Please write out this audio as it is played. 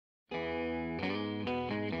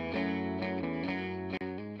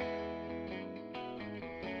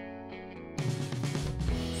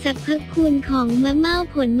สรรพคุณของมะเม่า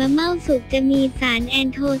ผลมะเม่าสุกจะมีสารแอน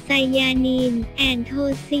โทไซยานิ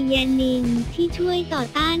นที่ช่วยต่อ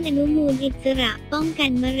ต้านอนุมูลอิสระป้องกั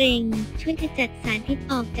นมะเร็งช่วยขจัดสารพิษ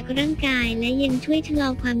ออกจากร่างกายและยังช่วยชะลอ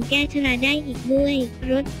ความแก่ชราได้อีกด้วย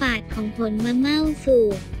รสฝาดของผลมะเม่าสุ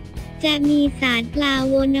กจะมีสารฟลา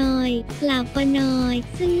โวนอยด์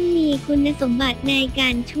ซึ่งมีคุณสมบัติในกา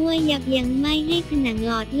รช่วยยับยั้งไม่ให้ผนังห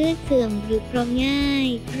ลอดเลือดเสื่อมหรือเปราะง่าย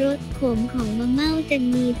รสขมของมะเม่าจะ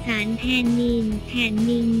มีสารแทนนิน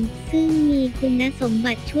ซึ่งมีคุณสม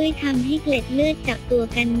บัติช่วยทำให้เกล็ดเลือดจับตัว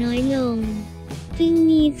กันน้อยลงจึง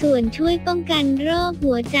มีส่วนช่วยป้องกันโรค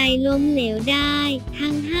หัวใจล้มเหลวได้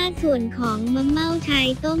ทั้ง5ส่วนของมะเม่าใช้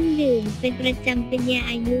ต้มดื่มเป็นประจำเป็นยา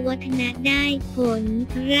อายุวัฒนะได้ผล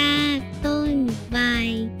รากต้นใบ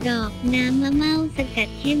ดอกน้ำมะเม่าสกัด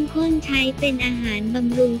เข้มข้นใช้เป็นอาหารบ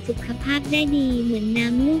ำรุงสุขภาพได้ดีเหมือนน้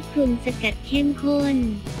ำลูกพรุนสกัดเข้มข้น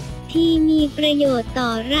ที่มีประโยชน์ต่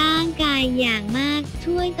อร่างกายอย่างมาก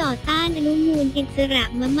ช่วยต่อต้านอนุมูลอิสระ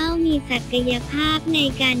มะเม่ามีศักยภาพใน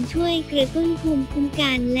การช่วยกระตุ้นภูมิคุ้ม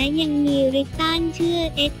กันและยังมีฤทธิ์ต้านเชื้อ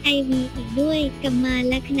HIV อีกด้วยกัมมา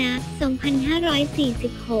ลคณะ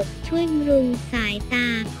 2546 ช่วยบำรุงสายตา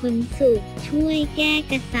ขนสุกช่วยแก้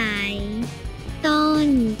กระสายต้น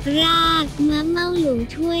รากมะเม่าหลวง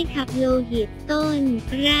ช่วยขับโลหิตต้น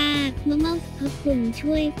รากมะเม่าสรรพคุณ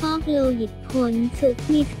ช่วยฟอกโลหิตผลสุก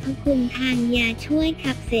มีสรรพคุณทางยาช่วย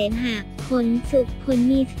ขับเสมหะผลสุกผล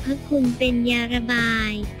มีสรรพคุณเป็นยาระบา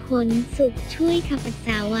ยผลสุกช่วยขับปัสส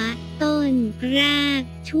าวะต้นราก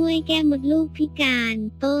ช่วยแก้มดลูกพิการ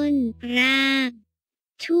ต้นราก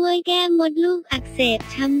ช่วยแก้มดลูกอักเสบ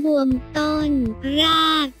ช้ำบวมต้นร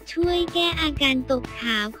ากช่วยแก้อาการตกข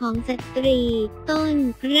าวของสตรีต้น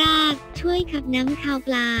รากช่วยขับน้ำคาวป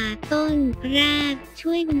ลาต้นราก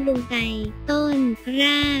ช่วยบำรุงไตต้นร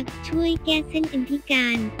ากช่วยแก้เส้นเอ็นพิกา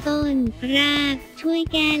รต้นรากช่วย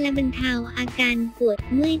แก้และบรรเทาอาการปวด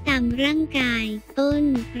เมื่อยตามร่างกายต้น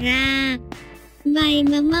รากใบ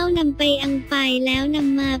มะเม่านำไปอังไฟแล้วน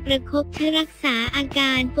ำมาประคบใช้รักษาอาก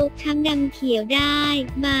ารฟกช้ำดำเขียวได้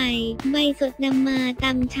ใบสดนำมาต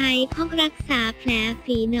ำใช้พอกรักษาแผล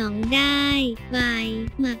ฝีหนองได้ใบ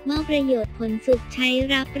หมากเม่าประโยชน์ผลสุกใช้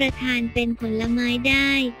รับประทานเป็นผลไม้ไ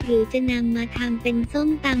ด้หรือจะนำมาทำเป็นส้ม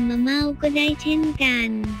ตำมะเม่าก็ได้เช่นกั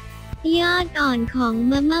นยอดอ่อนของ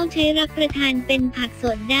มะเม่าใช้รับประทานเป็นผักส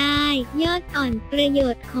ดได้ยอดอ่อนประโย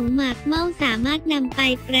ชน์ของหมากเม่าสามารถนำไป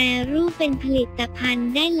แปรรูปเป็นผลิตภัณฑ์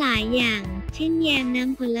ได้หลายอย่างเช่นแยมน้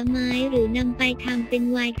ำผลไม้หรือนำไปทำเป็น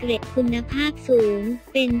ไวน์เกรดคุณภาพสูง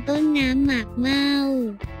เป็นต้นน้ำหมากเม่า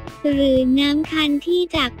หรือน้ำคั้นที่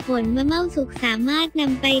จากผลมะเม่าสุกสามารถน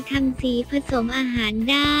ำไปทำสีผสมอาหาร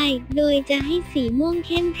ได้โดยจะให้สีม่วงเ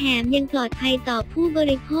ข้มแถมยังปลอดภัยต่อผู้บ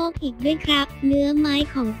ริโภคอีกด้วยครับเนื้อไม้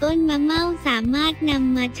ของต้นมะเม่าสามารถน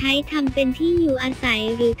ำมาใช้ทำเป็นที่อยู่อาศัย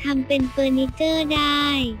หรือทำเป็นเฟอร์นิเจอร์ได้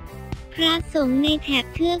พระสงฆ์ในแถบ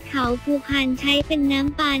เทือกเขาภูพานใช้เป็นน้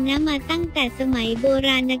ำปานะมาตั้งแต่สมัยโบร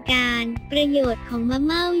าณกาลประโยชน์ของมะเ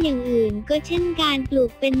ม่าอย่างอื่นก็เช่นการปลู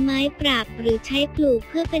กเป็นไม้ปรับหรือใช้ปลูก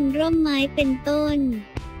เพื่อเป็นร่มไม้เป็นต้น